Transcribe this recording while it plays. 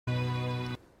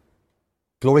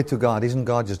Glory to God. Isn't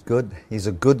God just good? He's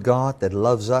a good God that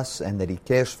loves us and that He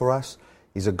cares for us.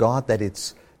 He's a God that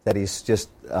is just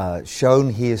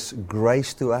shown His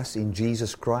grace to us in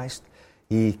Jesus Christ.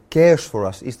 He cares for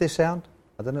us. Is there sound?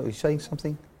 I don't know. Are you saying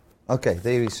something? Okay,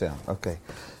 there is sound. Okay.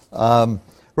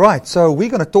 Right, so we're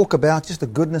going to talk about just the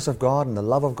goodness of God and the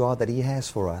love of God that He has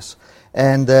for us.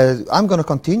 And I'm going to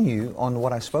continue on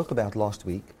what I spoke about last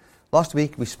week. Last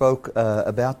week we spoke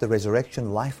about the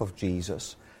resurrection life of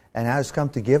Jesus and how He's come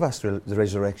to give us the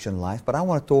resurrection life. But I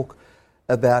want to talk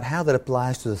about how that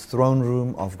applies to the throne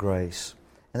room of grace.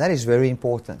 And that is very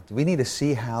important. We need to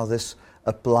see how this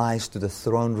applies to the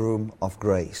throne room of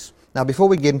grace. Now, before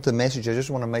we get into the message, I just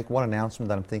want to make one announcement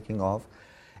that I'm thinking of.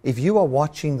 If you are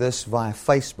watching this via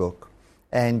Facebook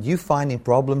and you finding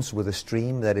problems with the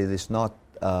stream, that it is not,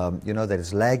 that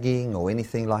it's lagging or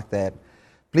anything like that,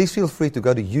 please feel free to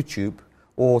go to YouTube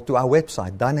or to our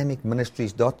website,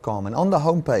 dynamicministries.com. And on the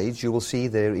homepage, you will see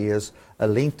there is a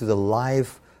link to the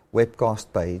live webcast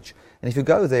page. And if you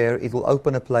go there, it will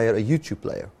open a YouTube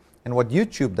player. And what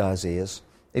YouTube does is,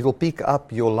 it will pick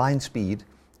up your line speed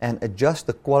and adjust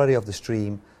the quality of the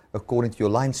stream according to your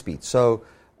line speed. So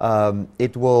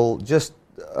it will just,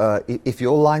 if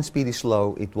your line speed is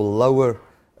low, it will lower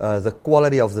the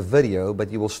quality of the video, but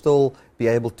you will still be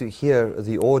able to hear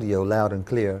the audio loud and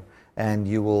clear, and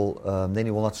you will then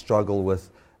you will not struggle with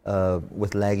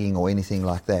lagging or anything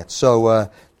like that. So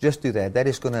just do that. That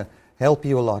is going to help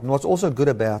you a lot. And what's also good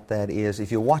about that is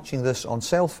if you're watching this on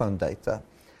cell phone data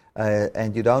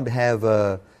and you don't have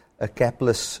a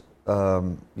capless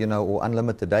or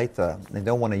unlimited data, and you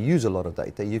don't want to use a lot of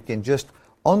data, you can just,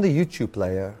 on the YouTube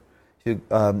player,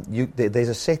 there's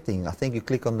a setting. I think you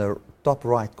click on the top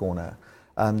right corner.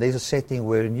 There's a setting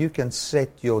where you can set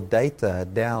your data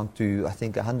down to, I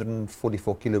think,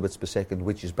 144 kilobits per second,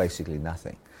 which is basically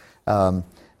nothing.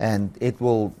 And it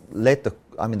will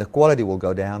the quality will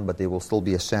go down, but there will still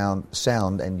be a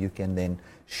sound, and you can then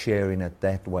share in it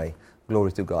that way.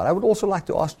 Glory to God. I would also like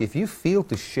to ask you, if you feel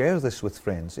to share this with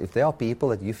friends, if there are people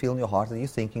that you feel in your heart that you're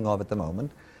thinking of at the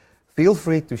moment, feel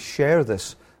free to share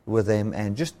this with them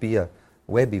and just be a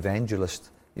web evangelist,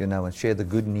 and share the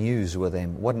good news with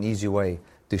them. What an easy way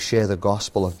to share the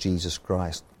gospel of Jesus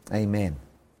Christ. Amen.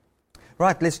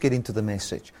 Right, let's get into the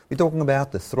message. We're talking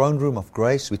about the throne room of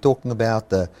grace. We're talking about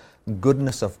the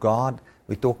goodness of God.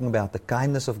 We're talking about the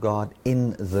kindness of God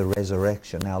in the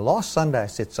resurrection. Now, last Sunday I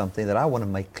said something that I want to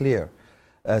make clear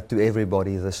to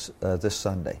everybody this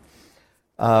Sunday.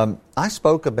 I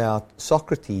spoke about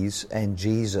Socrates and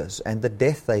Jesus and the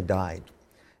death they died.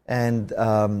 And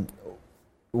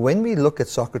when we look at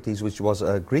Socrates, which was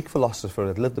a Greek philosopher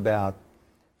that lived about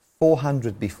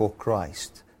 400 before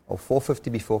Christ, or 450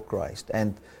 before Christ,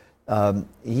 and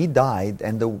he died,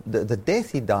 and the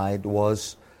death he died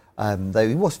was,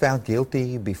 he was found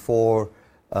guilty before,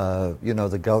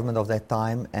 the government of that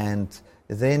time, and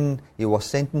then he was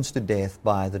sentenced to death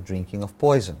by the drinking of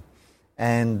poison.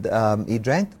 And he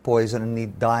drank the poison and he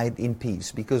died in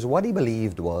peace, because what he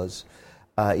believed was,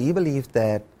 he believed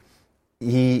that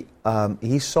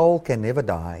his soul can never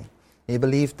die. He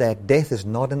believed that death is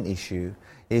not an issue.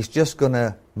 He's just going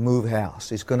to move house.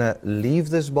 He's going to leave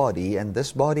this body, and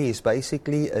this body is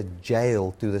basically a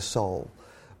jail to the soul,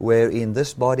 wherein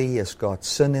this body has got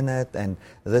sin in it, and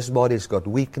this body has got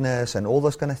weakness and all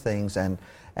those kind of things, and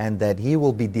that he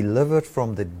will be delivered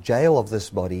from the jail of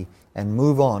this body and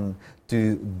move on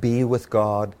to be with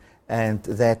God, and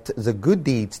that the good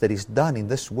deeds that is done in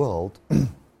this world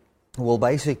will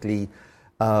basically,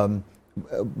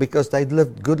 because they'd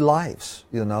lived good lives,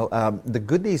 the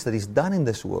good deeds that is done in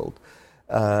this world,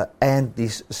 and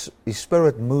his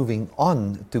spirit moving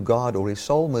on to God, or his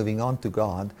soul moving on to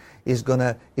God,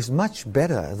 is much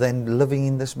better than living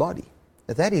in this body.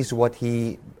 That is what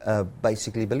he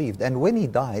basically believed. And when he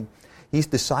died, his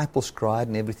disciples cried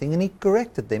and everything, and he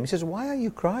corrected them. He says, "Why are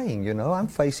you crying? I'm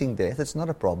facing death. It's not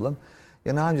a problem.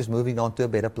 I'm just moving on to a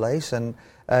better place, and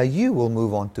you will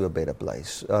move on to a better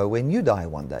place when you die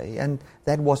one day." And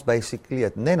that was basically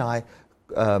it. And then I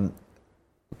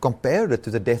compared it to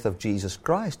the death of Jesus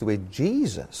Christ, where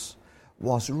Jesus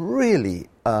was really,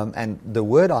 and the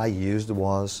word I used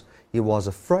was, he was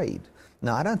afraid.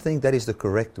 Now, I don't think that is the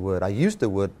correct word. I used the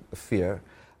word fear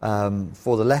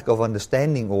for the lack of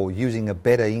understanding, or using a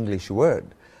better English word.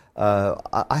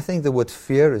 I think the word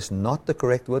fear is not the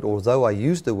correct word, although I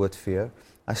used the word fear.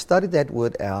 I studied that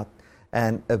word out,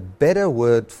 and a better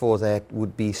word for that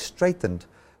would be straitened,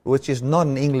 which is not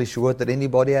an English word that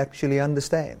anybody actually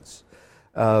understands,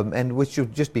 and which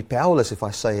would just be powerless if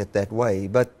I say it that way.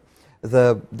 But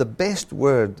the best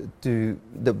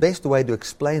way to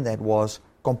explain that was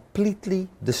completely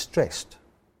distressed.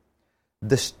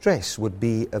 Distress would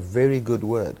be a very good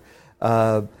word.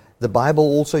 The Bible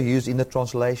also used in the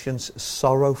translations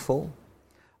sorrowful.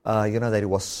 That it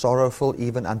was sorrowful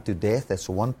even unto death. That's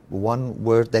one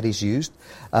word that is used.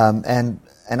 And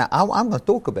I'm going to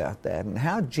talk about that and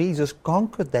how Jesus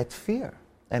conquered that fear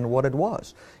and what it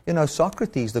was.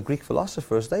 Socrates, the Greek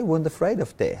philosophers, they weren't afraid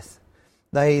of death.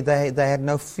 They had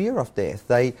no fear of death.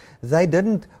 They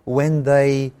didn't, when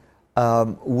they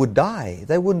would die,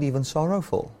 they weren't even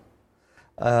sorrowful.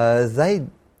 They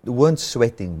weren't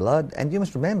sweating blood. And you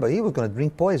must remember, he was going to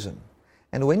drink poison.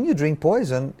 And when you drink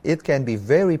poison, it can be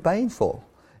very painful.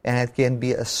 And it can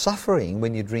be a suffering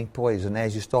when you drink poison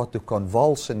as you start to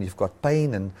convulse and you've got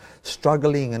pain and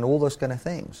struggling and all those kind of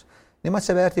things. You might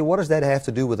say, Bertie, what does that have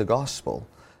to do with the gospel?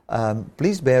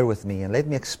 Please bear with me and let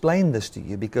me explain this to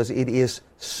you because it is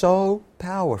so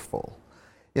powerful.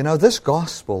 This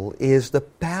gospel is the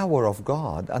power of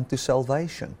God unto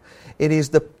salvation. It is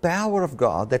the power of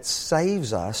God that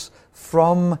saves us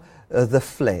from the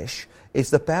flesh. It's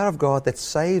the power of God that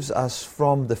saves us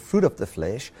from the fruit of the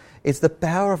flesh. It's the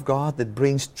power of God that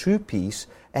brings true peace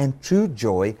and true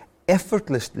joy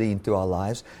effortlessly into our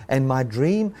lives. And my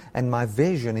dream and my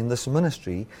vision in this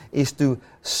ministry is to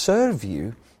serve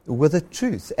you with the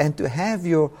truth and to have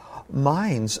your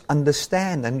minds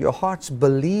understand and your hearts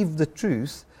believe the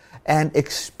truth and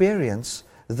experience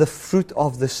the fruit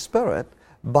of the Spirit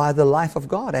by the life of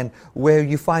God, and where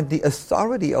you find the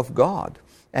authority of God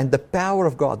and the power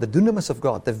of God, the dunamis of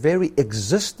God, the very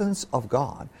existence of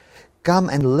God, come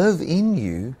and live in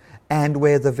you, and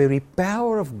where the very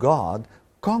power of God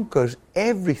conquers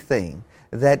everything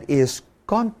that is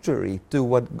contrary to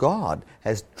what God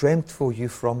has dreamt for you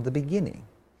from the beginning.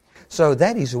 So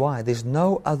that is why there's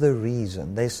no other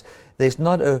reason. There's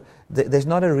not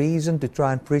a reason to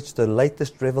try and preach the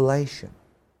latest revelation.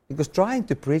 Because trying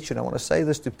to preach, and I want to say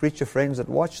this to preacher friends that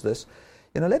watch this,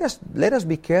 let us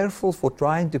be careful for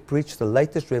trying to preach the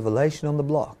latest revelation on the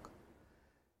block.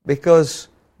 Because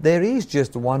there is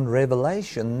just one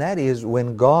revelation, that is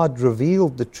when God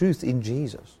revealed the truth in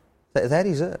Jesus. That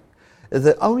is it.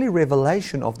 The only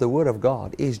revelation of the Word of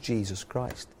God is Jesus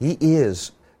Christ. He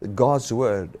is God's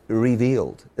Word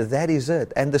revealed. That is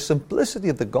it. And the simplicity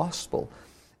of the gospel,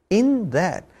 in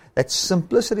that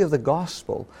simplicity of the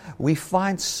gospel, we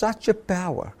find such a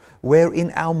power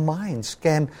wherein our minds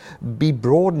can be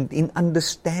broadened in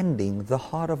understanding the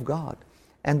heart of God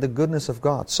and the goodness of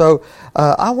God. So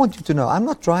I want you to know, I'm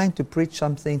not trying to preach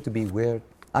something to be weird.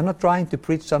 I'm not trying to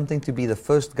preach something to be the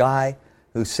first guy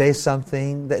who says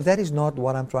something. That is not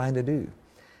what I'm trying to do.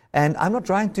 And I'm not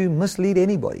trying to mislead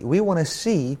anybody. We want to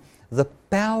see the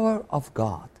power of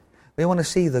God. We want to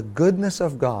see the goodness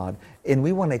of God, and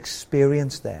we want to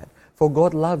experience that. For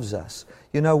God loves us.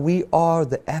 We are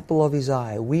the apple of His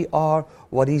eye. We are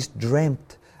what He's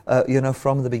dreamt,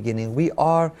 from the beginning. We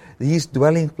are His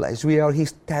dwelling place. We are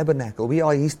His tabernacle. We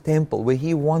are His temple where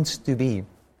He wants to be.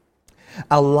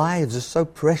 Our lives are so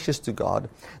precious to God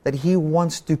that He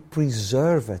wants to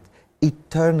preserve it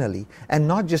eternally, and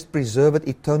not just preserve it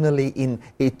eternally in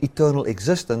eternal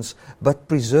existence, but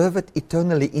preserve it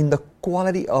eternally in the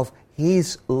quality of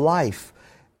His life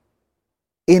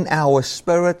in our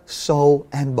spirit, soul,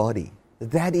 and body.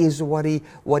 That is what He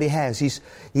has.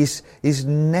 He's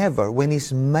never, when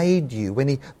He's made you, when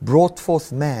He brought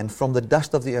forth man from the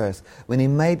dust of the earth, when He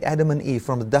made Adam and Eve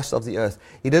from the dust of the earth,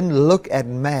 He didn't look at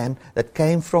man that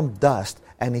came from dust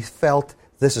and He felt,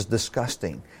 this is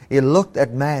disgusting. He looked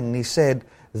at man and He said,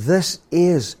 this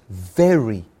is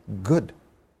very good.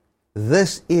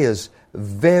 This is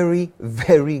very,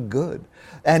 very good.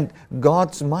 And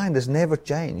God's mind has never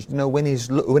changed. When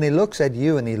He looks at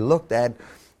you and He looked at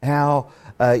how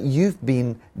you've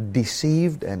been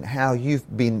deceived and how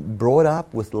you've been brought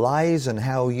up with lies and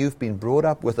how you've been brought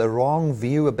up with a wrong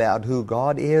view about who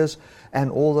God is and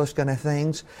all those kind of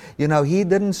things.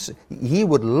 He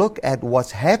would look at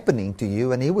what's happening to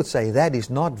you and He would say that is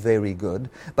not very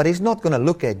good, but He's not going to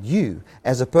look at you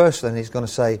as a person and He's going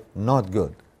to say not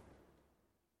good.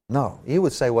 No, He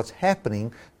would say what's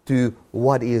happening to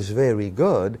what is very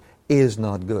good is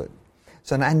not good.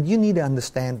 So, and you need to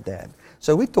understand that.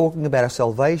 So we're talking about a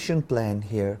salvation plan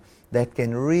here that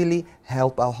can really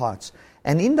help our hearts.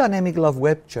 And in Dynamic Love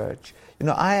Web Church,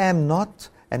 I am not,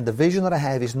 and the vision that I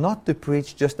have is not to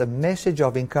preach just a message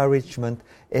of encouragement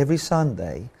every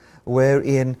Sunday,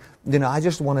 wherein, I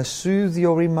just want to soothe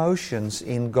your emotions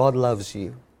in God loves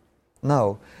you.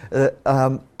 No,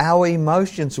 our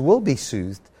emotions will be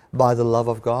soothed by the love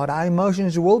of God. Our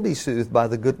emotions will be soothed by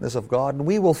the goodness of God. And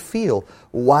we will feel,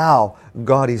 wow,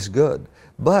 God is good.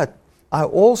 But I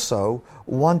also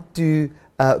want to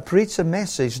preach a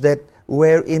message that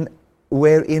wherein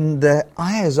wherein the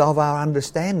eyes of our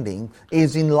understanding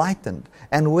is enlightened,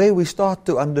 and where we start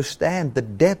to understand the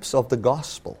depths of the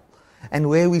gospel, and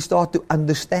where we start to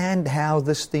understand how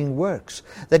this thing works,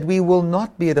 that we will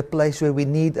not be at a place where we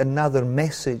need another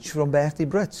message from Bertie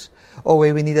Brits, or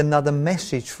where we need another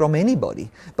message from anybody,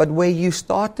 but where you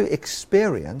start to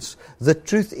experience the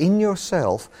truth in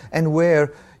yourself, and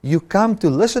where you come to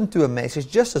listen to a message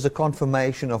just as a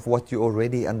confirmation of what you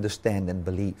already understand and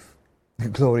believe.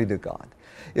 Glory to God.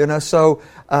 So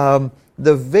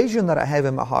the vision that I have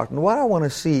in my heart, and what I want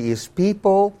to see is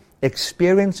people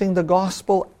experiencing the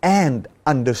gospel and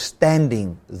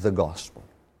understanding the gospel.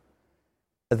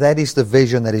 That is the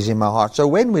vision that is in my heart. So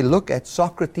when we look at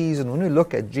Socrates and when we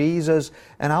look at Jesus,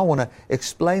 and I want to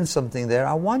explain something there,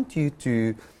 I want you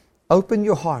to open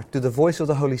your heart to the voice of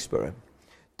the Holy Spirit,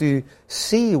 to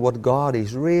see what God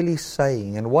is really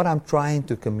saying and what I'm trying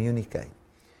to communicate.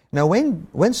 Now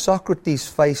when Socrates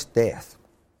faced death,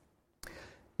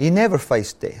 he never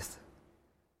faced death.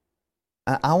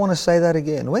 I want to say that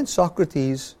again. When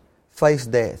Socrates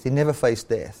faced death, he never faced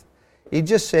death. He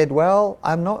just said, well,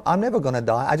 I'm never going to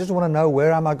die. I just want to know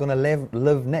where am I going to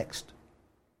live next.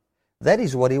 That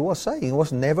is what he was saying. He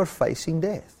was never facing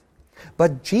death.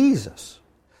 But Jesus,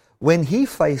 when he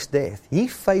faced death, he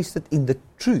faced it in the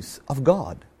truth of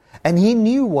God. And he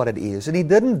knew what it is. And he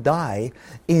didn't die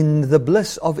in the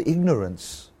bliss of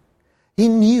ignorance. He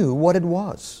knew what it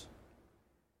was.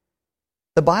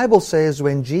 The Bible says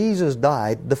when Jesus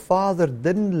died, the Father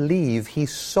didn't leave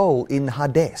His soul in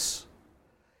Hades.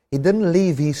 He didn't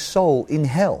leave His soul in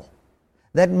hell.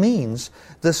 That means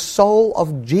the soul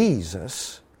of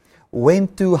Jesus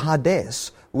went to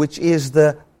Hades, which is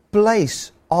the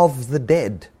place of the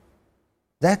dead.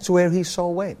 That's where His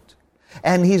soul went.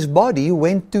 And His body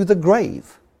went to the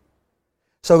grave.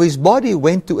 So His body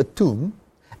went to a tomb,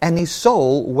 and His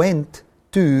soul went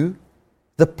to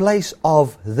the place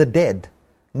of the dead.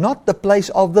 Not the place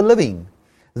of the living,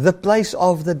 the place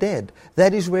of the dead.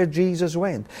 That is where Jesus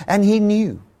went. And He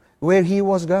knew where He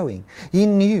was going. He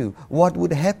knew what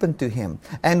would happen to Him.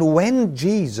 And when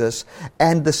Jesus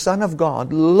and the Son of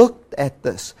God looked at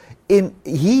this,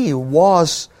 He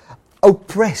was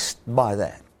oppressed by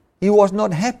that. He was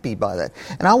not happy by that.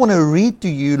 And I want to read to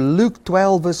you Luke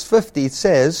 12 verse 50. It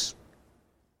says,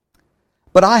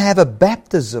 "But I have a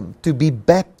baptism to be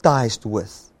baptized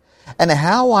with, and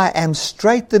how I am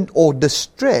straitened or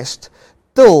distressed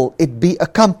till it be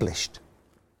accomplished."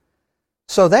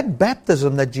 So that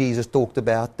baptism that Jesus talked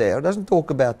about there doesn't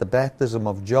talk about the baptism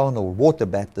of John or water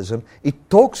baptism. It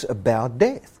talks about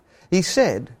death. He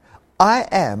said, I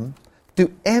am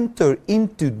to enter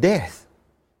into death.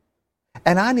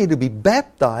 And I need to be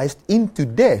baptized into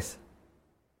death.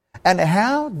 And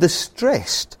how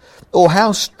distressed or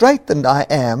how straitened I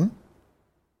am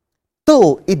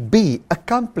till it be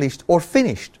accomplished or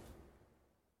finished.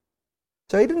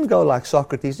 So he didn't go like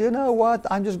Socrates, you know what,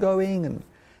 I'm just going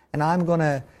and I'm going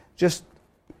to just,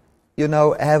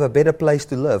 have a better place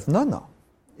to live. No.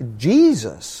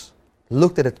 Jesus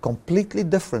looked at it completely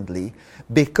differently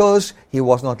because he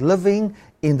was not living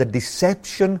in the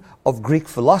deception of Greek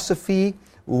philosophy,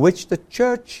 which the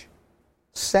church,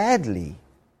 sadly,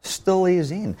 still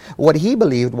is in. What he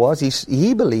believed was,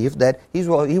 he believed that he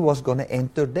was going to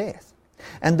enter death.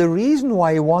 And the reason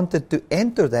why he wanted to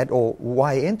enter that, or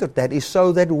why he entered that, is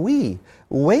so that we,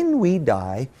 when we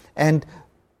die, and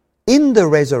in the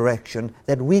resurrection,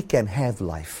 that we can have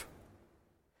life.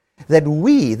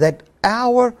 That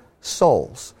our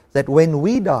souls, that when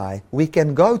we die, we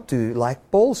can go to, like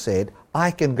Paul said, I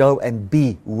can go and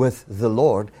be with the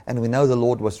Lord. And we know the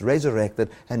Lord was resurrected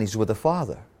and is with the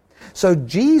Father. So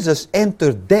Jesus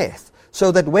entered death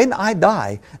so that when I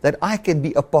die, that I can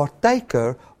be a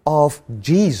partaker of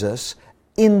Jesus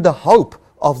in the hope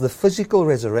of the physical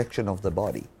resurrection of the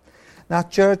body. Now,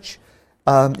 church,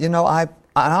 I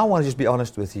want to just be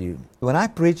honest with you. When I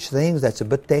preach things that's a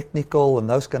bit technical and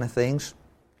those kind of things,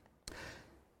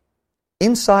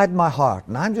 inside my heart,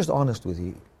 and I'm just honest with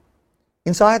you,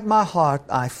 inside my heart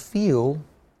I feel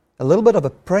a little bit of a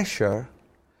pressure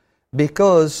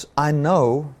because I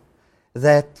know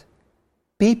that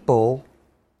people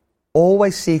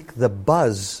always seek the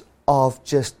buzz of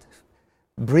just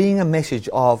bringing a message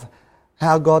of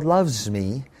how God loves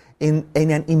me in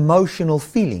an emotional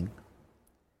feeling,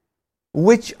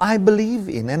 which I believe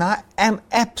in, and I am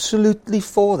absolutely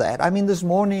for that. I mean, this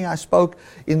morning I spoke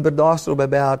in Bredasdorp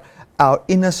about our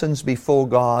innocence before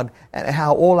God and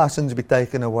how all our sins be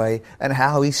taken away and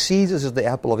how He sees us as the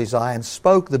apple of His eye, and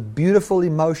spoke the beautiful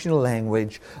emotional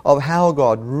language of how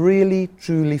God really,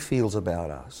 truly feels about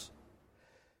us.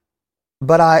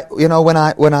 But when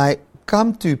I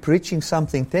come to preaching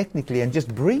something technically and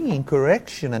just bringing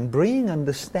correction and bringing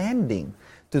understanding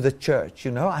to the church,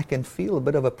 I can feel a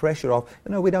bit of a pressure of,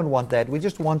 we don't want that. We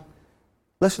just want,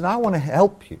 listen, I want to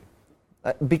help you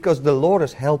because the Lord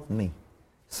has helped me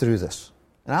through this.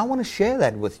 And I want to share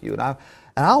that with you. And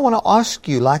I want to ask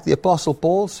you, like the Apostle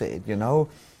Paul said,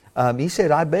 he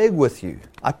said, I beg with you,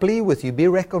 I plead with you, be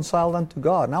reconciled unto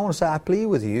God. And I want to say, I plead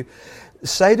with you,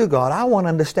 say to God, I want to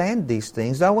understand these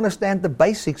things. I want to understand the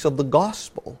basics of the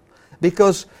gospel.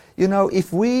 Because,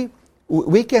 if we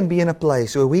can be in a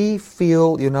place where we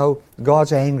feel,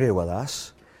 God's angry with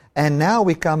us, and now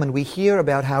we come and we hear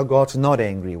about how God's not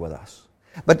angry with us.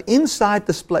 But inside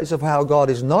this place of how God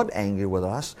is not angry with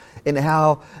us, and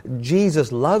how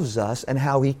Jesus loves us, and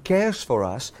how He cares for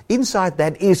us, inside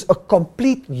that is a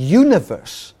complete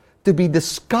universe to be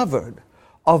discovered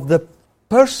of the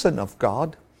person of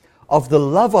God, of the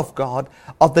love of God,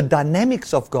 of the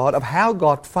dynamics of God, of how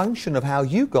God functions, of how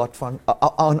you God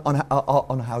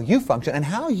on how you function, and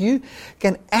how you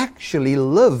can actually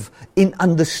live in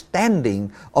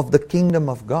understanding of the kingdom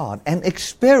of God and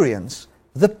experience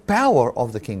the power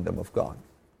of the kingdom of God.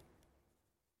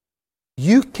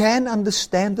 You can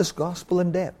understand this gospel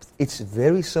in depth. It's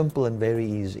very simple and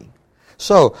very easy.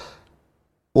 So,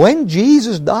 when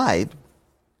Jesus died,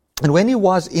 and when He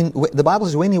was the Bible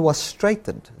says when He was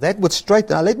straightened, that would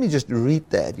straighten. Now let me just read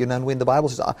that. And when the Bible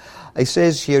says,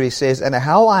 it says, and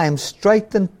how I am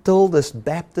straightened till this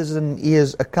baptism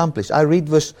is accomplished. I read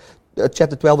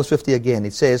chapter 12, verse 50 again.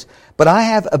 It says, but I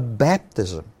have a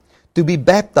baptism to be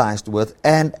baptized with,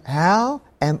 and how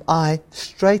am I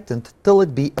straightened till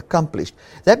it be accomplished?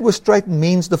 That word straighten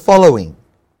means the following: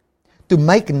 to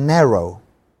make narrow.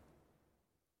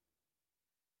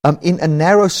 In a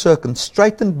narrow circle,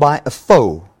 straightened by a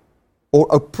foe, or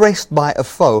oppressed by a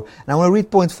foe. And I want to read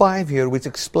point 5 here, which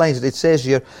explains it. It says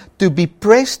here, to be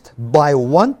pressed by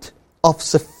want of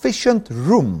sufficient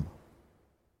room.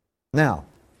 Now,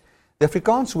 the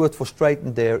Afrikaans word for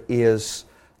straightened there is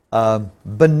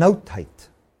benoudheid.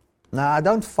 Now, I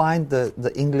don't find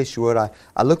the English word.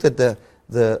 I looked at the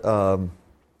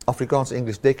Afrikaans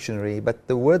English dictionary, but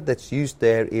the word that's used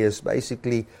there is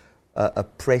basically a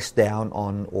press down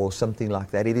on, or something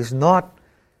like that. It is not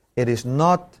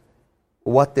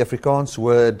what the Afrikaans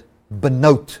word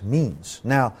benoud means.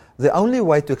 Now, the only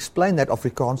way to explain that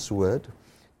Afrikaans word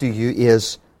to you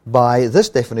is by this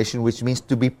definition, which means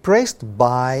to be pressed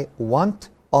by want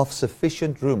of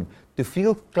sufficient room, to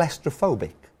feel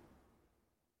claustrophobic.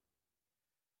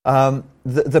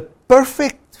 The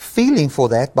perfect feeling for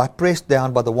that, by pressed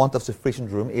down by the want of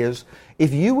sufficient room, is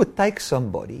if you would take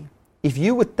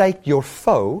your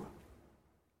foe,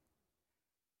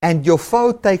 and your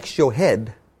foe takes your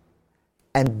head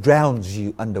and drowns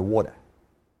you underwater.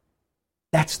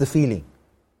 That's the feeling.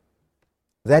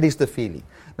 That is the feeling.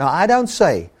 Now, I don't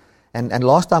say, and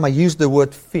last time I used the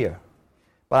word fear,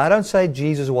 but I don't say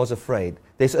Jesus was afraid.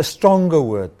 There's a stronger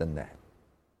word than that.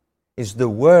 It's the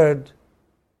word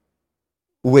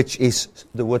which is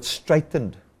the word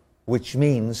straightened, which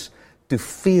means to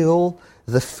feel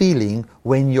the feeling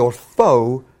when your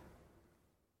foe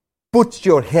puts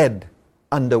your head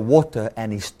underwater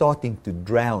and is starting to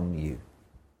drown you.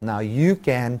 Now, you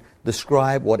can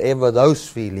describe whatever those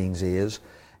feelings is,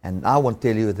 and I want to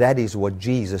tell you that is what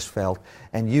Jesus felt.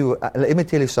 And let me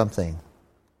tell you something.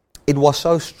 It was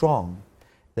so strong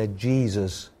that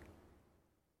Jesus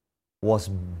was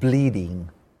bleeding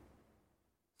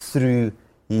through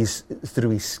his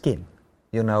skin,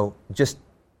 just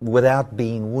without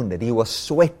being wounded. He was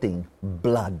sweating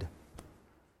blood.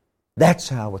 That's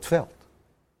how it felt.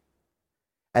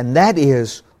 And that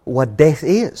is what death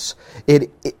is.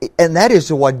 And that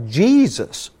is what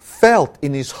Jesus felt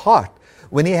in his heart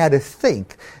when he had to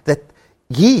think that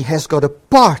he has got to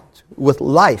part with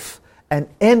life and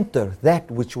enter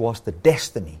that which was the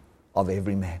destiny of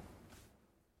every man.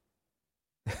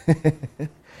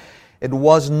 It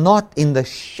was not in the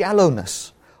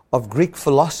shallowness of Greek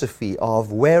philosophy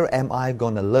of where am I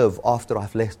going to live after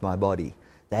I've left my body.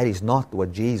 That is not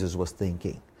what Jesus was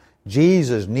thinking.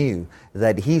 Jesus knew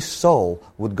that his soul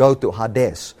would go to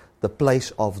Hades, the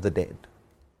place of the dead,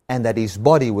 and that his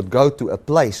body would go to a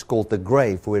place called the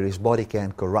grave where his body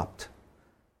can corrupt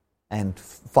and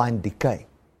find decay.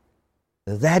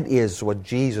 That is what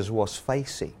Jesus was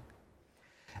facing.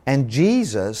 And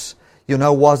Jesus,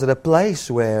 was at a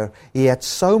place where he had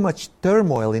so much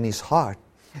turmoil in his heart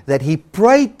that he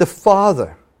prayed the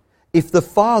Father, if the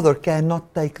Father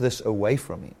cannot take this away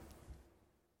from him.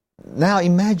 Now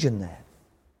imagine that.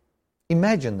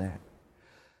 Imagine that.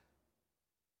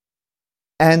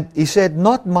 And he said,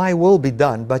 not my will be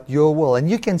done, but your will. And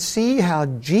you can see how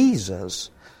Jesus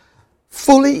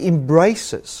fully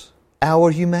embraces our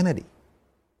humanity.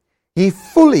 He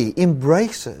fully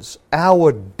embraces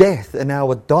our death and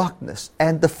our darkness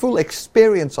and the full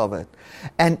experience of it.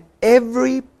 And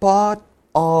every part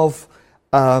of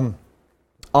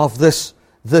this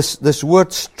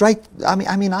word straight. I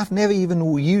mean, I've never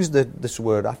even used this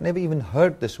word. I've never even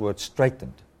heard this word,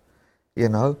 straightened. You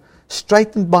know,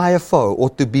 straightened by a foe, or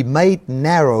to be made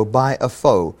narrow by a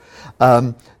foe,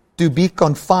 to be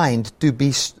confined, to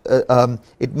be.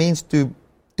 It means to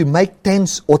make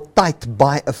tense or tight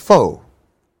by a foe.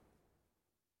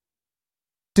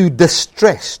 To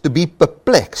distress, to be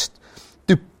perplexed,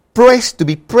 to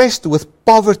be pressed with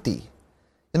poverty.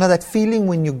 You know that feeling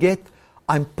when you get,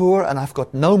 I'm poor and I've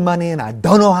got no money and I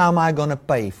don't know how am I going to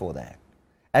pay for that.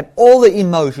 And all the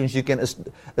emotions you can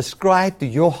ascribe to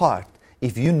your heart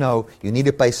if you know you need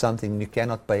to pay something and you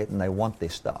cannot pay it and they want their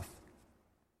stuff.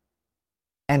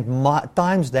 And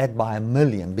times that by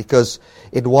 1,000,000, because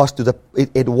it was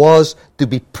to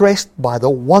be pressed by the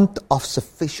want of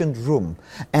sufficient room.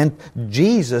 And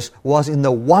Jesus was in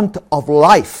the want of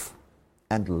life,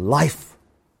 and life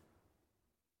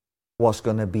was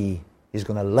going to be, he's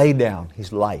going to lay down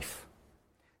his life.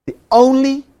 The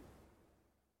only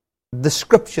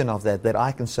description of that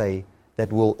I can say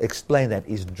that will explain that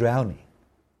is drowning.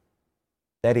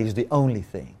 That is the only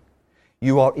thing.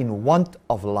 You are in want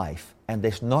of life, and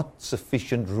there's not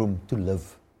sufficient room to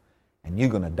live, and you're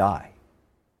going to die.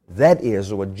 That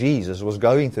is what Jesus was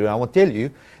going through. And I want to tell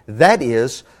you, that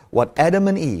is what Adam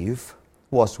and Eve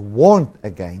was warned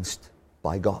against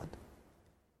by God.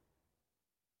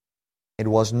 It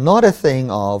was not a thing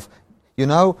of, you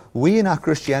know, we in our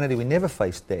Christianity, we never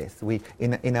face death. We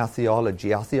in our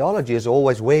theology is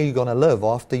always where you're going to live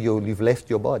after you've left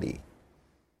your body.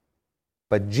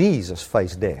 But Jesus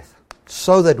faced death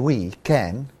so that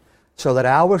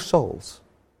our souls,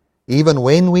 even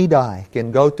when we die,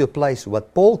 can go to a place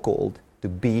what Paul called to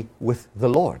be with the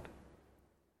Lord.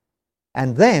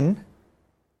 And then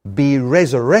be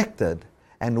resurrected,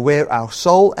 and where our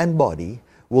soul and body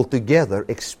will together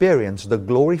experience the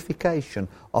glorification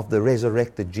of the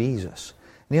resurrected Jesus.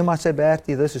 And you might say,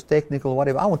 Bertie, this is technical,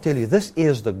 whatever. I want to tell you, this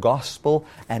is the gospel,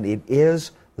 and it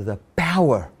is the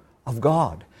power of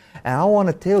God. And I want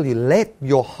to tell you, let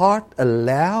your heart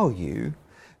allow you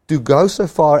to go so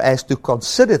far as to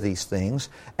consider these things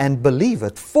and believe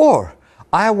it. For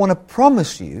I want to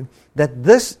promise you that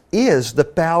this is the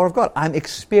power of God. I'm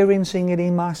experiencing it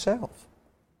in myself.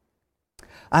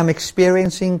 I'm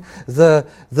experiencing the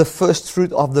first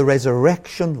fruit of the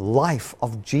resurrection life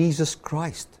of Jesus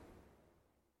Christ.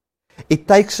 It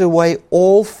takes away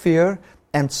all fear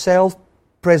and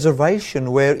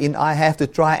self-preservation, wherein I have to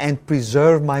try and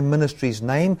preserve my ministry's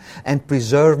name and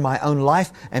preserve my own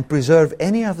life and preserve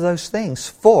any of those things.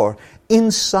 For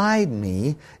inside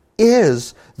me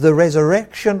is the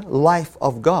resurrection life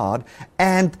of God,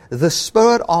 and the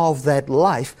Spirit of that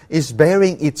life is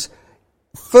bearing its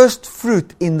first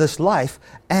fruit in this life,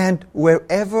 and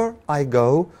wherever I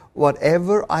go,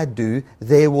 whatever I do,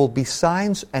 there will be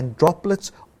signs and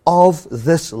droplets of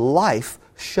this life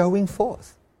showing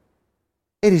forth.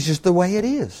 It is just the way it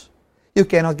is. You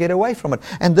cannot get away from it.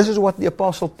 And this is what the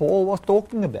Apostle Paul was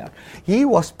talking about. He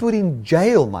was put in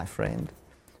jail, my friend,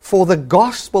 for the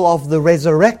gospel of the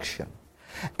resurrection.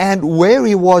 And where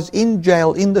he was in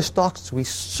jail, in the stocks, we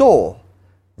saw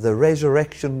the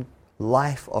resurrection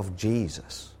life of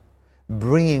Jesus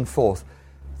bringing forth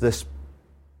this,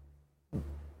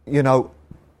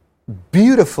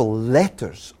 beautiful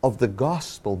letters of the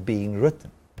gospel being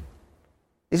written.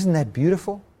 Isn't that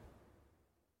beautiful?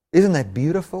 Isn't that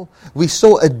beautiful? We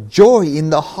saw a joy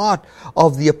in the heart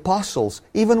of the apostles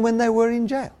even when they were in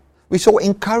jail. We saw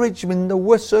encouragement in the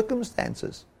worst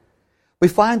circumstances. We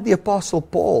find the Apostle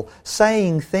Paul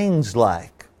saying things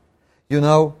like,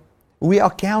 we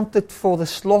are counted for the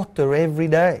slaughter every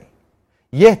day,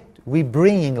 yet we're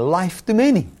bringing life to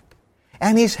many.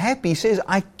 And he's happy. He says,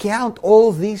 I count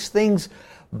all these things,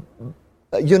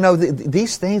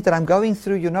 these things that I'm going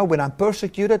through, when I'm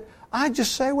persecuted, I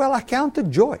just say, well, I count it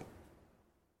joy.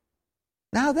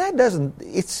 Now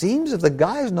it seems that the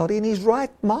guy is not in his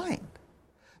right mind.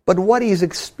 But what he's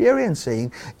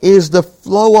experiencing is the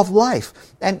flow of life.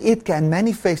 And it can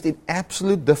manifest in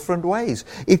absolute different ways.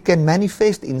 It can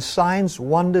manifest in signs,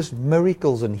 wonders,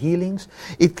 miracles, and healings.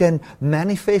 It can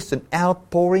manifest in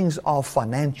outpourings of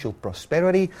financial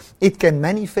prosperity. It can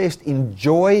manifest in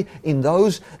joy in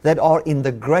those that are in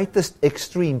the greatest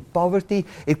extreme poverty.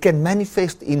 It can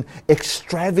manifest in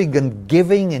extravagant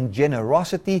giving and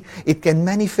generosity. It can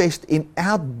manifest in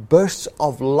outbursts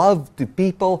of love to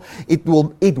people.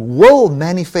 It it will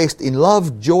manifest in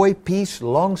love, joy, peace,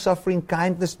 long-suffering,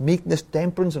 kindness, meekness,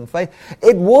 temperance, and faith.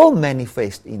 It will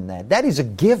manifest in that. That is a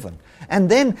given. And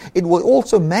then it will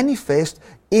also manifest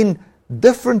in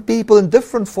different people in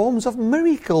different forms of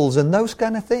miracles and those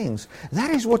kind of things. That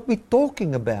is what we're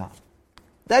talking about.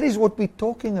 That is what we're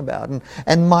talking about.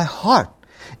 And my heart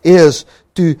is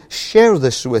to share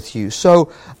this with you.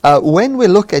 So when we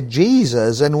look at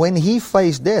Jesus and when He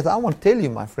faced death, I want to tell you,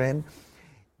 my friend,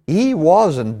 He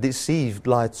wasn't deceived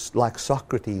like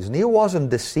Socrates, and He wasn't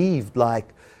deceived like,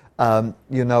 and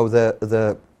I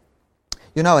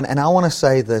want to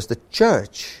say this, the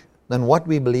church, then what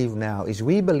we believe now is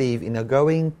we believe in a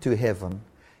going to heaven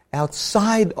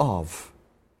outside of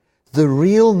the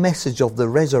real message of the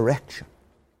resurrection.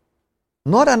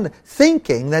 Not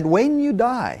thinking that when you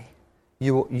die,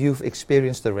 you've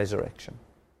experienced the resurrection.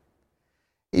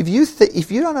 If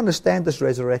you don't understand this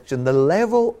resurrection, the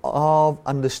level of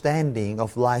understanding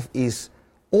of life is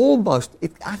almost,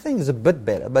 I think it's a bit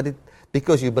better, but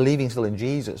because you're believing still in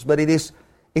Jesus. But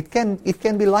it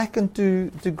can be likened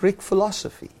to Greek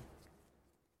philosophy.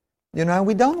 We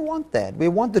don't want that. We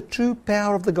want the true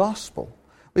power of the gospel.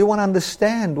 We want to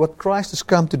understand what Christ has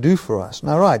come to do for us.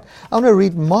 Now, right, I want to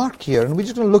read Mark here, and we're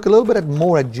just going to look a little bit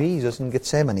more at Jesus in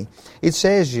Gethsemane. It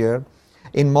says here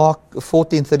in Mark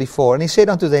 14:34, and He said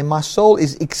unto them, My soul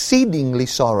is exceedingly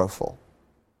sorrowful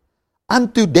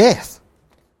unto death.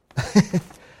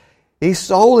 His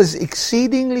soul is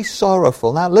exceedingly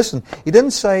sorrowful. Now listen, He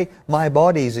didn't say, my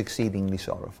body is exceedingly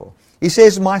sorrowful. He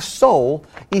says, my soul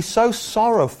is so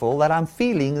sorrowful that I'm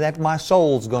feeling that my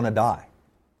soul's going to die.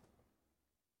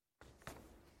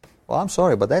 Well, I'm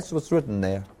sorry, but that's what's written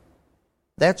there.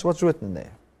 That's what's written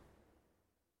there.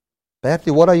 Bertie,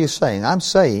 what are you saying? I'm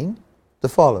saying the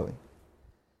following.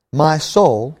 My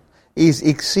soul is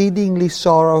exceedingly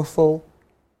sorrowful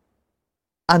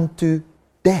unto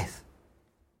death.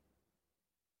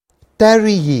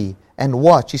 Tarry ye and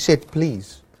watch. He said,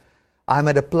 please. I'm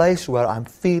at a place where I'm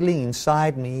feeling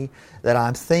inside me that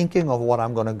I'm thinking of what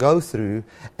I'm going to go through,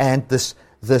 and this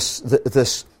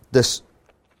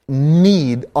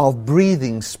need of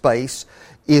breathing space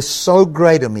is so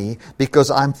great in me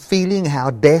because I'm feeling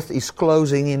how death is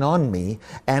closing in on me,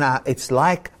 and it's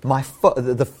like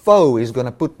the foe is going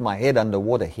to put my head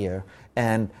underwater here,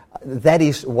 and that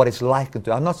is what it's like.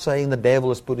 I'm not saying the devil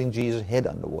is putting Jesus' head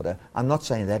underwater. I'm not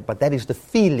saying that, but that is the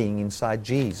feeling inside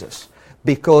Jesus.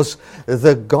 Because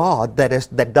the God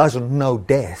that doesn't know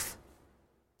death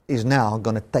is now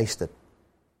going to taste it.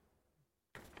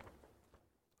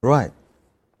 Right.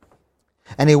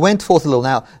 And He went forth a little.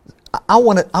 Now,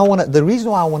 the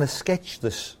reason why I want to sketch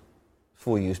this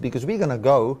for you is because we're going to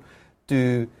go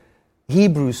to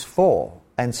Hebrews 4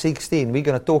 and 16. We're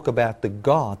going to talk about the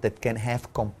God that can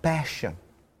have compassion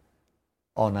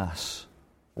on us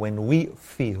when we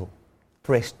feel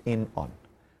pressed in on.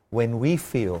 When we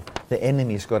feel the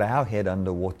enemy's got our head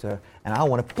underwater. And I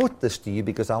want to put this to you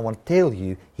because I want to tell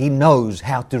you He knows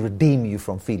how to redeem you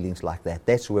from feelings like that.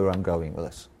 That's where I'm going with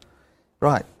this.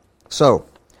 Right. So,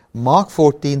 Mark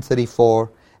 14:34,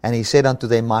 and He said unto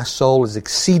them, My soul is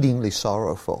exceedingly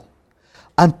sorrowful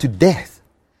unto death.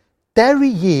 Tarry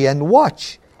ye and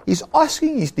watch. He's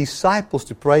asking His disciples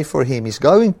to pray for Him. He's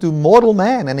going to mortal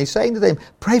man, and He's saying to them,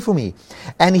 pray for me.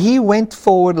 And He went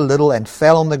forward a little and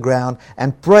fell on the ground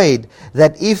and prayed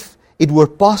that if it were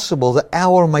possible, the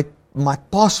hour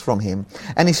might pass from Him.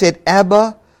 And He said,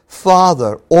 Abba,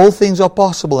 Father, all things are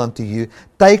possible unto you.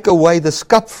 Take away this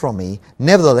cup from me.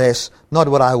 Nevertheless, not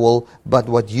what I will, but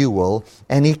what you will.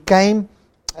 And He came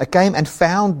and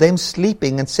found them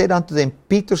sleeping and said unto them,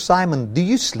 Peter, Simon, do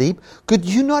you sleep? Could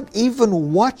you not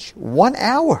even watch 1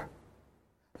 hour?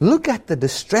 Look at the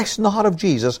distress in the heart of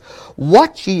Jesus.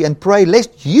 Watch ye and pray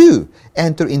lest you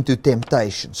enter into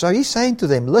temptation. So He's saying to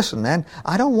them, listen, man,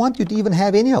 I don't want you to even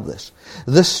have any of this.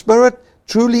 The spirit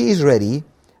truly is ready,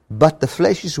 but the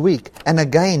flesh is weak. And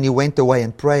again He went away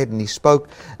and prayed, and He spoke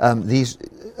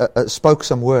spoke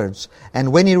some words.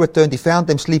 And when He returned, He found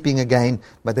them sleeping again,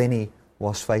 but then He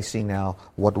was facing now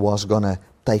what was going to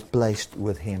take place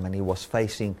with Him. And He was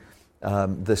facing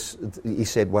this. He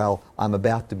said, well, I'm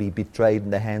about to be betrayed in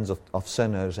the hands of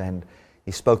sinners. And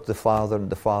He spoke to the Father, and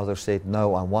the Father said,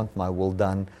 no, I want my will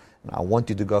done. And I want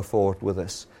you to go forward with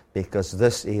this, because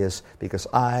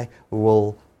I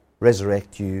will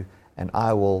resurrect you, and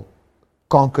I will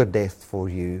conquer death for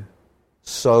you,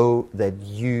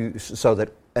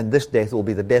 and this death will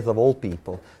be the death of all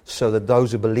people, so that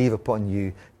those who believe upon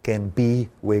you can be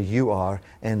where you are,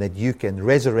 and that you can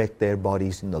resurrect their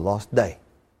bodies in the last day.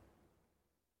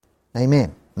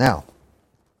 Amen. Now,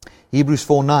 Hebrews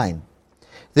 4:9.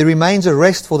 There remains a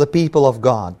rest for the people of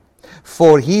God.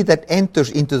 For he that enters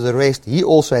into the rest, he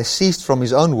also has ceased from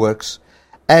his own works,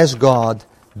 as God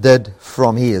did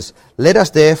from his. Let us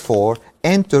therefore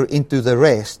enter into the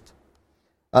rest.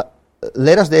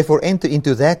 Let us therefore enter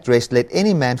into that rest. Let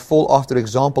any man fall after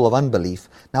example of unbelief.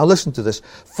 Now listen to this.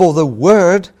 For the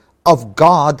word of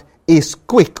God is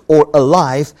quick or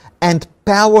alive and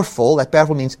powerful. That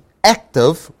powerful means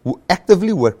active,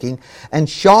 actively working, and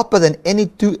sharper than any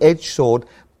two-edged sword,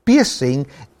 piercing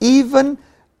even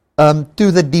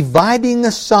to the dividing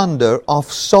asunder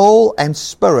of soul and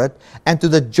spirit, and to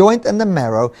the joint and the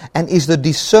marrow, and is the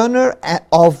discerner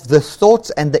of the thoughts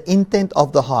and the intent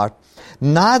of the heart.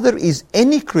 Neither is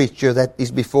any creature that is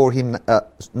before him,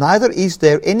 neither is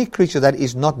there any creature that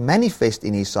is not manifest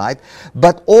in his sight,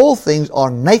 but all things are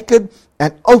naked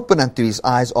and open unto his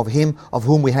eyes of him of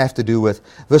whom we have to do with.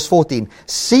 Verse 14,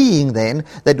 seeing then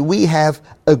that we have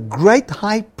a great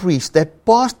high priest that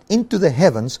passed into the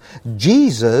heavens,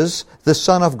 Jesus, the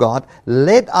Son of God,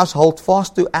 let us hold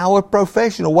fast to our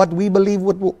profession, or what we believe,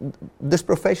 this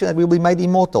profession, that we will be made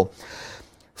immortal.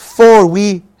 For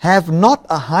we have not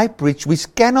a high priest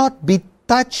which cannot be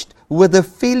touched with the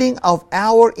feeling of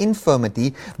our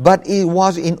infirmity, but he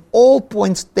was in all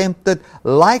points tempted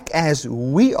like as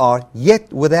we are,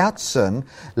 yet without sin.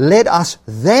 Let us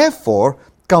therefore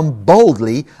come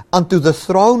boldly unto the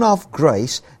throne of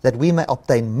grace, that we may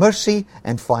obtain mercy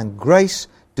and find grace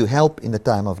to help in the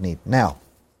time of need. Now,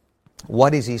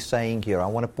 what is he saying here? I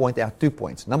want to point out 2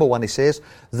 points. Number one, he says,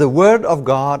 the word of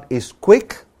God is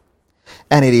quick,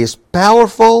 and it is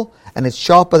powerful, and it's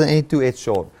sharper than any two-edged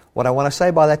sword. What I want to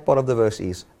say by that part of the verse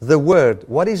is, the Word,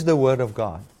 what is the Word of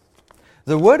God?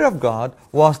 The Word of God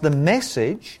was the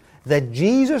message that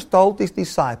Jesus told his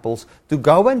disciples to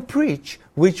go and preach,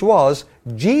 which was,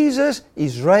 Jesus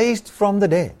is raised from the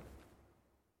dead.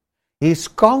 He's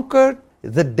conquered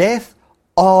the death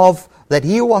that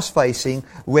he was facing,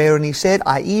 wherein he said,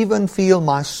 I even feel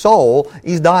my soul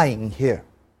is dying here.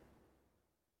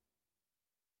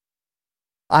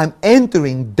 I'm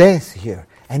entering death here.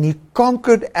 And he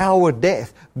conquered our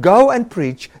death. Go and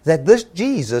preach that this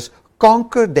Jesus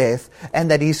conquered death, and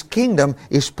that his kingdom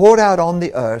is poured out on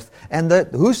the earth, and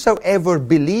that whosoever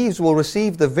believes will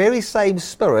receive the very same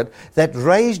Spirit that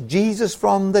raised Jesus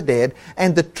from the dead.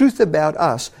 And the truth about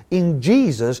us in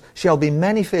Jesus shall be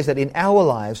manifested in our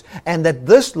lives, and that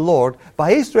this Lord,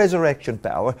 by his resurrection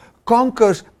power,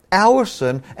 conquers our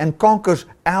sin and conquers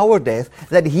our death,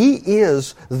 that he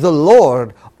is the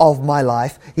Lord of my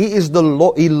life. He is the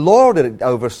Lord. He lorded it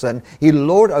over sin. He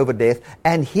lorded over death.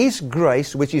 And his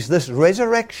grace, which is this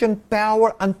resurrection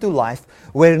power unto life,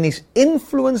 wherein he's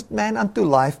influenced man unto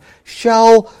life,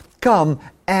 shall come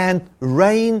and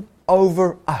reign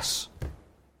over us.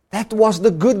 That was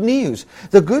the good news.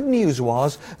 The good news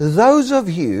was, those of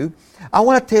you, I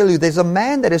want to tell you, there's a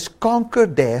man that has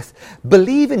conquered death.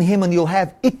 Believe in him and you'll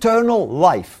have eternal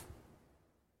life.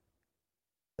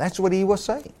 That's what he was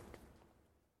saying.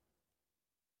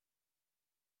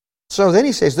 So then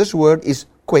he says this word is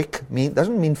quick,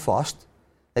 doesn't mean fast.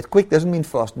 That quick doesn't mean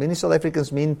fast. Many South Africans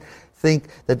think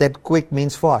that quick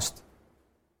means fast.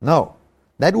 No.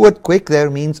 That word quick there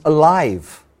means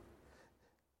alive.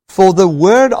 For the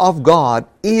word of God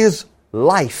is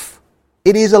life.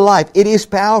 It is alive. It is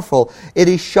powerful. It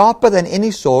is sharper than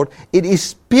any sword. It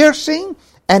is piercing,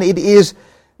 and it is,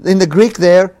 in the Greek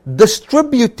there,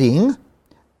 distributing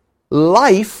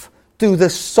life to the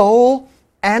soul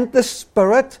and the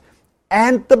spirit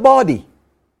and the body.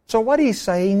 So what he's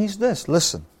saying is this.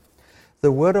 Listen.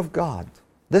 The Word of God,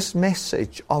 this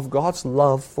message of God's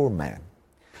love for man,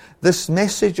 this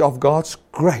message of God's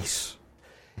grace,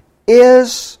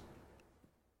 is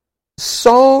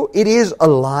so, it is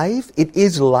alive, it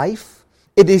is life,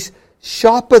 it is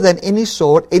sharper than any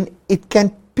sword, and it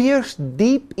can pierce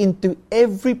deep into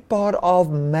every part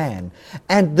of man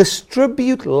and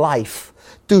distribute life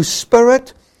to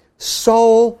spirit,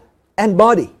 soul, and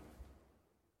body.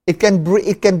 It can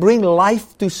bring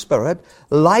life to spirit,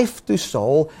 life to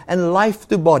soul, and life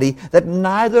to body, that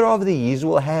neither of these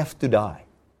will have to die.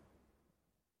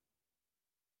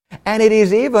 And it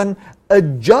is even a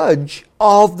judge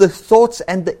of the thoughts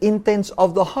and the intents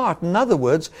of the heart. In other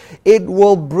words, it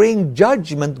will bring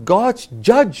judgment, God's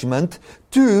judgment,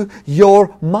 to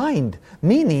your mind.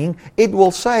 Meaning, it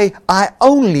will say, I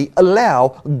only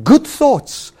allow good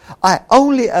thoughts. I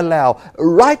only allow a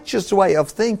righteous way of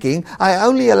thinking. I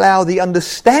only allow the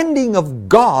understanding of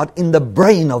God in the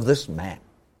brain of this man.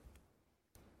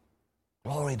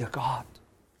 Glory to God.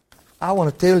 I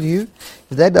want to tell you,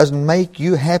 if that doesn't make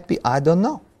you happy, I don't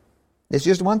know. There's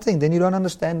just one thing, then you don't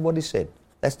understand what he said.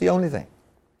 That's the only thing.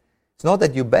 It's not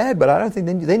that you're bad, but I don't think,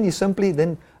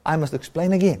 then I must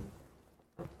explain again.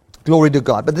 Glory to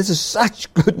God. But this is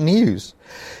such good news.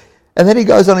 And then he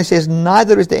goes on, he says,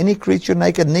 neither is there any creature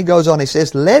naked. And he goes on, he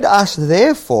says, let us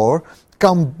therefore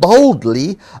come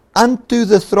boldly unto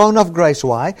the throne of grace.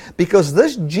 Why? Because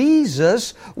this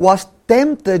Jesus was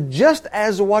tempted just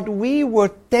as what we were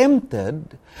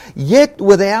tempted, yet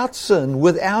without sin,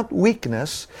 without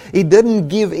weakness. He didn't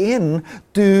give in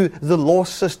to the law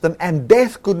system, and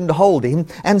death couldn't hold him.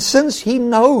 And since he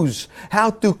knows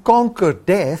how to conquer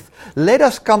death, let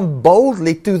us come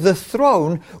boldly to the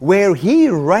throne where he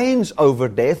reigns over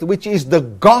death, which is the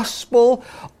gospel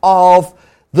of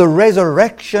the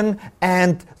resurrection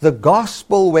and the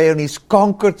gospel wherein he's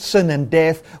conquered sin and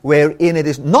death, wherein it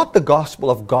is not the gospel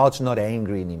of God's not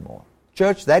angry anymore.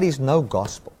 Church, that is no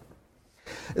gospel.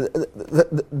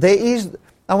 There is,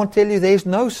 I want to tell you, there's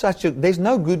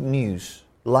no good news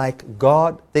like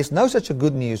God. There's no such a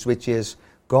good news which is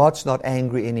God's not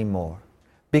angry anymore,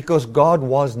 because God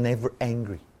was never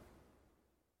angry.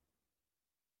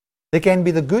 There can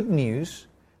be the good news.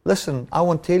 Listen, I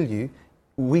want to tell you,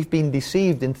 we've been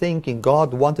deceived in thinking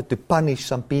God wanted to punish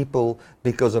some people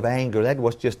because of anger. That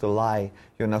was just a lie,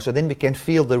 So then we can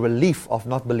feel the relief of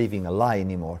not believing a lie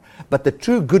anymore. But the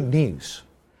true good news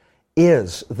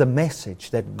is the message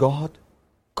that God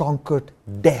conquered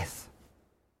death.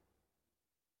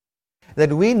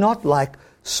 That we, not like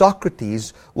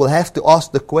Socrates, will have to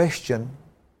ask the question,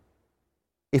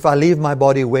 if I leave my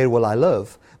body, where will I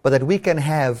live? But that we can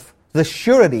have the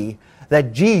surety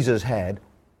that Jesus had,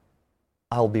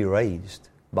 I'll be raised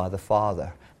by the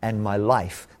Father, and my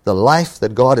life, the life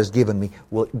that God has given me,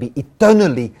 will be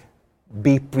eternally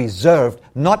be preserved,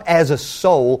 not as a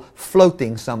soul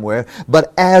floating somewhere,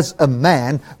 but as a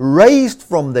man raised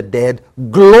from the dead,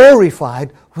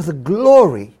 glorified with the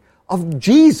glory of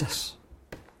Jesus.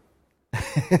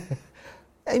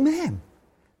 Amen.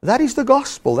 That is the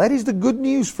gospel. That is the good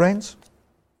news, friends.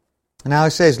 Now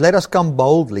it says, let us come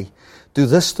boldly to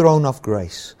this throne of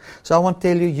grace. So I want to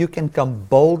tell you, you can come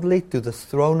boldly to the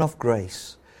throne of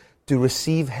grace to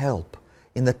receive help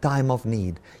in the time of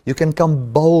need. You can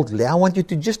come boldly. I want you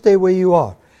to just stay where you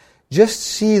are. Just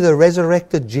see the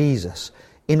resurrected Jesus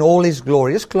in all His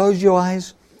glory. Just close your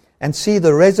eyes and see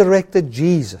the resurrected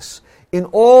Jesus in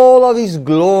all of His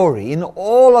glory,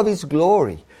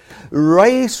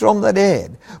 raised from the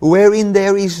dead, wherein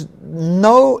there is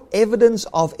no evidence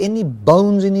of any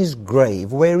bones in His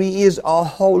grave, where He is a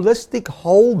holistic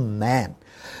whole man,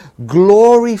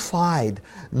 glorified,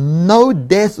 no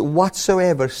death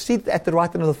whatsoever, sit at the right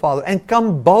hand of the Father, and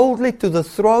come boldly to the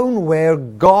throne where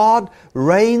God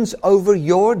reigns over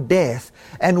your death,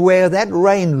 and where that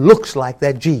reign looks like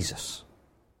that Jesus.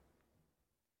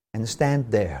 And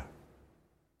stand there.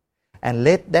 And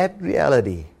let that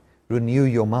reality renew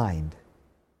your mind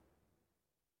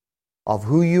of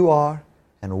who you are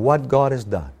and what God has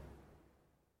done.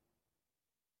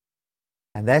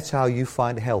 And that's how you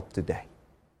find help today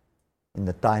in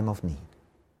the time of need.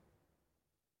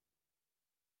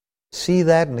 See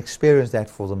that and experience that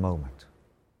for the moment.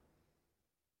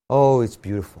 Oh, it's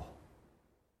beautiful.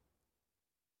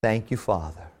 Thank you,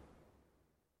 Father.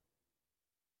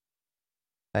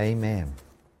 Amen.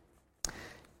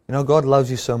 God loves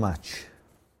you so much.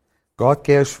 God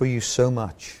cares for you so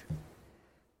much.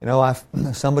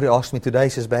 Somebody asked me today,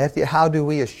 says, Bertie, how do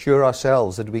we assure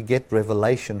ourselves that we get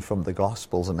revelation from the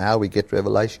Gospels, and how we get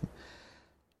revelation?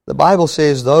 The Bible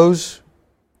says those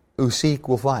who seek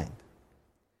will find.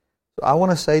 So I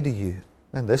want to say to you,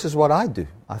 and this is what I do.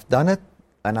 I've done it,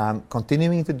 and I'm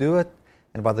continuing to do it,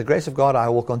 and by the grace of God, I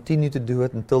will continue to do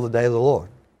it until the day of the Lord.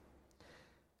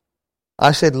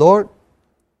 I said, Lord,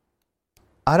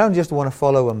 I don't just want to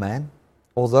follow a man.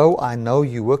 Although I know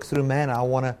you work through man, I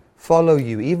want to follow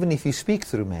you. Even if you speak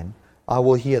through men, I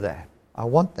will hear that. I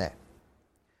want that.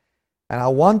 And I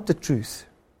want the truth.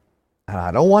 And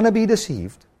I don't want to be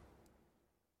deceived.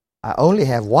 I only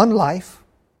have one life.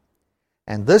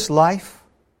 And this life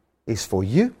is for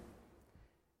you.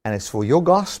 And it's for your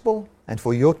gospel and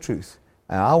for your truth.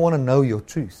 And I want to know your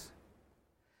truth.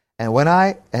 And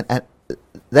and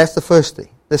that's the first thing.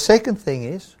 The second thing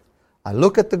is, I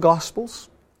look at the Gospels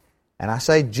and I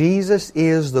say, Jesus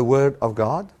is the Word of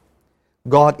God.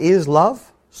 God is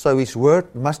love, so His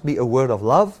Word must be a word of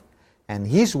love. And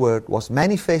His Word was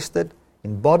manifested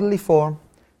in bodily form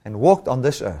and walked on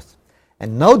this earth.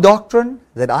 And no doctrine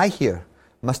that I hear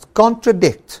must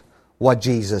contradict what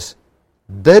Jesus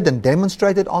did and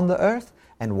demonstrated on the earth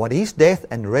and what His death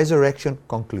and resurrection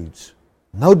concludes.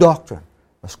 No doctrine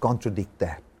must contradict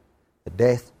that. The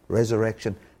death,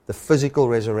 resurrection, the physical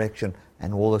resurrection,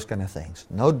 and all those kind of things.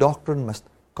 No doctrine must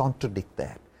contradict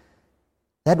that.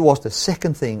 That was the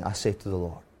second thing I said to the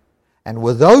Lord. And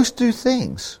with those two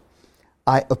things,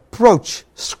 I approach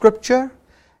Scripture,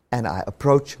 and I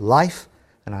approach life,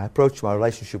 and I approach my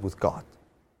relationship with God.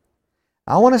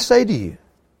 I want to say to you,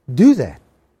 do that.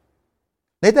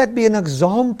 Let that be an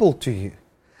example to you.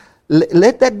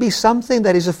 Let that be something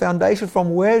that is a foundation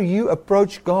from where you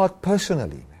approach God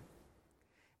personally.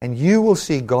 And you will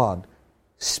see God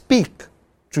speak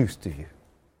truth to you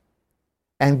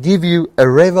and give you a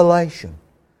revelation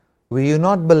where you're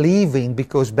not believing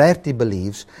because Bertie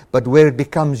believes, but where it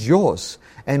becomes yours,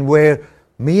 and where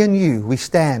me and you, we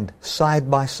stand side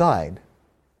by side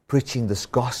preaching this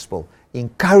gospel,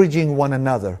 encouraging one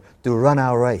another to run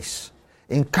our race,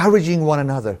 encouraging one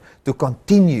another to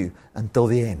continue until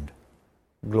the end.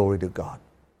 Glory to God.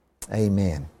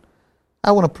 Amen.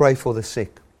 I want to pray for the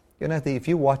sick. You know, if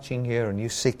you're watching here and you're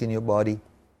sick in your body,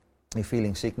 you're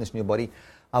feeling sickness in your body,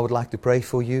 I would like to pray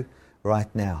for you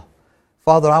right now.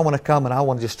 Father, I want to come and I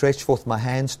want to just stretch forth my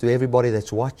hands to everybody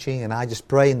that's watching, and I just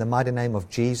pray in the mighty name of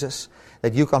Jesus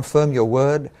that you confirm your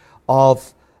word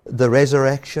of the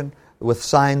resurrection with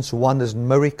signs, wonders, and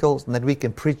miracles, and that we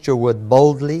can preach your word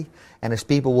boldly, and as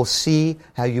people will see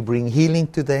how you bring healing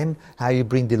to them, how you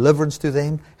bring deliverance to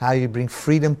them, how you bring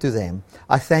freedom to them.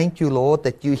 I thank you, Lord,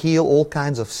 that you heal all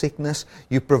kinds of sickness.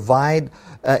 You provide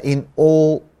in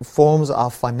all forms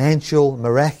of financial,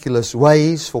 miraculous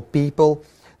ways for people,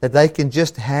 that they can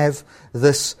just have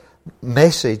this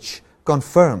message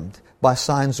confirmed by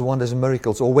signs, wonders, and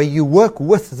miracles, or where you work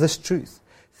with this truth.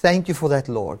 Thank you for that,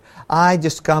 Lord. I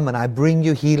just come and I bring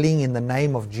you healing in the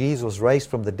name of Jesus, raised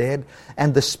from the dead,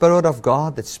 and the Spirit of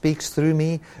God that speaks through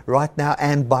me right now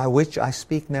and by which I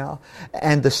speak now,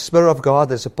 and the Spirit of God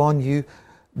that's upon you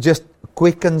just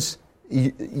quickens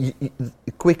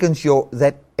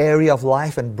that area of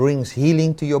life and brings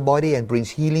healing to your body and brings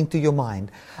healing to your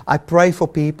mind. I pray for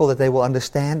people that they will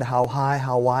understand how high,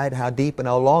 how wide, how deep, and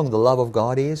how long the love of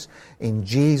God is. In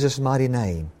Jesus' mighty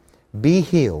name, be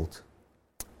healed.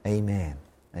 Amen.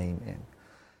 Amen.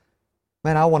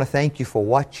 Man, I want to thank you for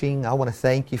watching. I want to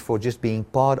thank you for just being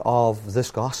part of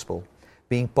this gospel,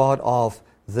 being part of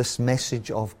this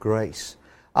message of grace.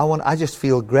 I just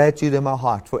feel gratitude in my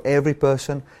heart for every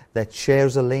person that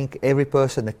shares a link, every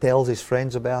person that tells his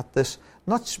friends about this,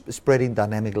 not spreading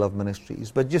Dynamic Love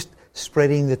Ministries, but just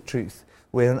spreading the truth,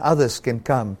 where others can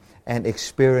come and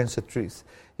experience the truth.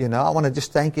 You know, I want to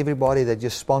just thank everybody that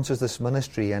just sponsors this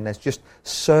ministry and that's just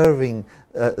serving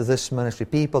this ministry.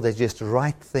 People that just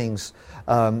write things,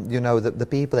 the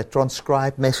people that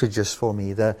transcribe messages for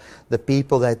me, the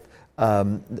people that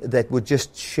would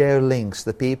just share links,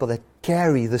 the people that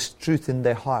carry this truth in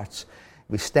their hearts.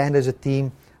 We stand as a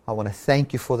team. I want to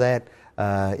thank you for that.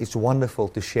 It's wonderful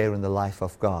to share in the life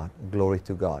of God. Glory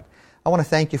to God. I want to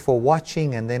thank you for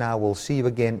watching, and then I will see you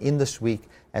again in this week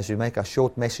as we make our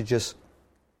short messages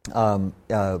on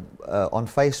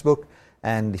Facebook.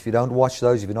 And if you don't watch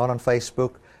those, if you're not on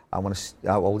Facebook, I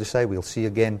will just say we'll see you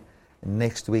again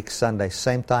next week, Sunday,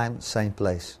 same time, same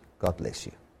place. God bless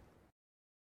you.